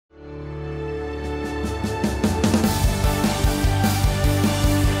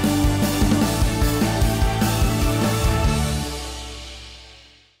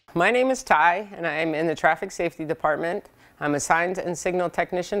My name is Ty, and I'm in the Traffic Safety Department. I'm a signs and signal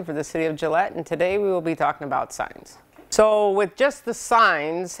technician for the City of Gillette, and today we will be talking about signs. So with just the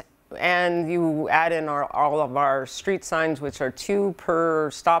signs, and you add in all of our street signs, which are 2 per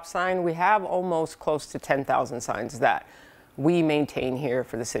stop sign, we have almost close to 10,000 signs that we maintain here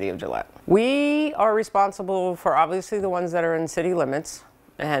for the City of Gillette. We are responsible for obviously the ones that are in city limits.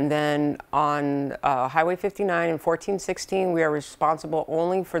 And then on Highway 59 and 1416, we are responsible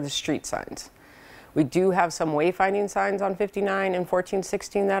only for the street signs. We do have some wayfinding signs on 59 and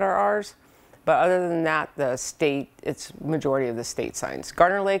 1416 that are ours, but other than that, the state, it's majority of the state signs.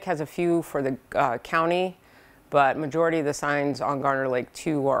 Garner Lake has a few for the county, but majority of the signs on Garner Lake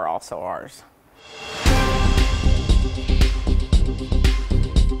 2 are also ours.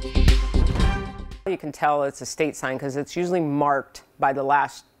 You can tell it's a state sign because it's usually marked by the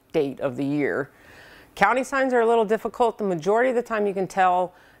last date of the year. County signs are a little difficult. The majority of the time you can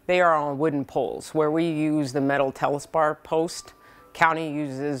tell they are on wooden poles. Where we use the metal telespar post, county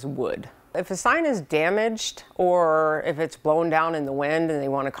uses wood. If a sign is damaged or if it's blown down in the wind and they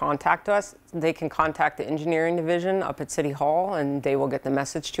want to contact us, they can contact the engineering division up at City Hall and they will get the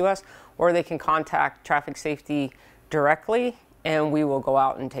message to us, or they can contact traffic safety directly and we will go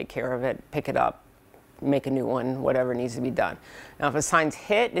out and take care of it, pick it up, make a new one, whatever needs to be done. Now, if a sign's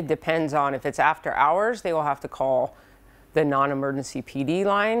hit, it depends on if it's after hours, they will have to call the non-emergency PD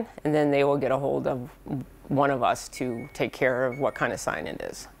line, and then they will get a hold of one of us to take care of what kind of sign it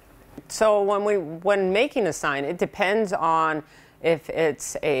is. So when making a sign, it depends on if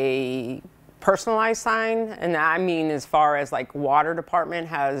it's a personalized sign, and I mean as far as like water department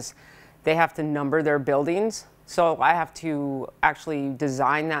they have to number their buildings. So I have to actually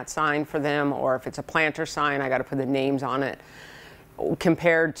design that sign for them, or if it's a planter sign, I got to put the names on it.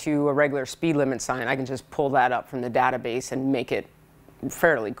 Compared to a regular speed limit sign, I can just pull that up from the database and make it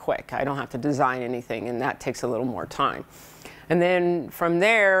fairly quick. I don't have to design anything, and that takes a little more time. And then from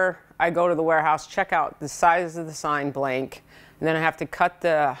there, I go to the warehouse, check out the size of the sign blank, and then I have to cut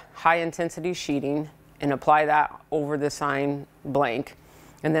the high intensity sheeting and apply that over the sign blank.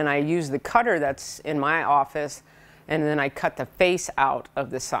 And then I use the cutter that's in my office, and then I cut the face out of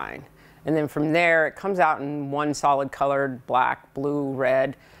the sign. And then from there, it comes out in one solid colored, black, blue,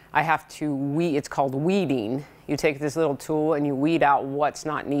 red. I have to weed, it's called weeding. You take this little tool and you weed out what's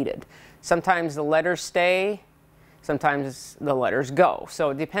not needed. Sometimes the letters stay, sometimes the letters go.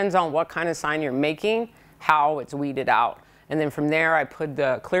 So it depends on what kind of sign you're making, how it's weeded out. And then from there, I put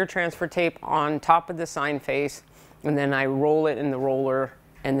the clear transfer tape on top of the sign face, and then I roll it in the roller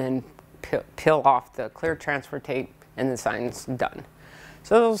and then peel off the clear transfer tape, and the sign's done.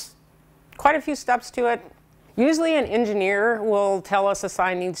 So there's quite a few steps to it. Usually an engineer will tell us a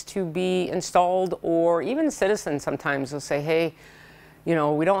sign needs to be installed, or even citizens sometimes will say, hey, you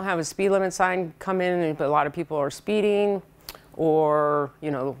know, we don't have a speed limit sign come in and a lot of people are speeding, or,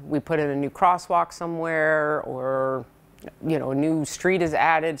 you know, we put in a new crosswalk somewhere, or, you know, a new street is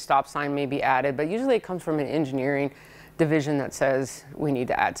added, stop sign may be added, but usually it comes from an engineering division that says we need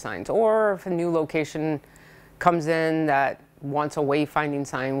to add signs. Or if a new location comes in that wants a wayfinding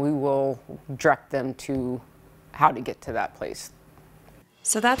sign, we will direct them to how to get to that place.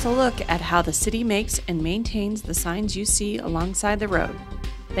 So that's a look at how the city makes and maintains the signs you see alongside the road.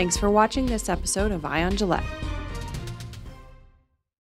 Thanks for watching this episode of Eye on Gillette.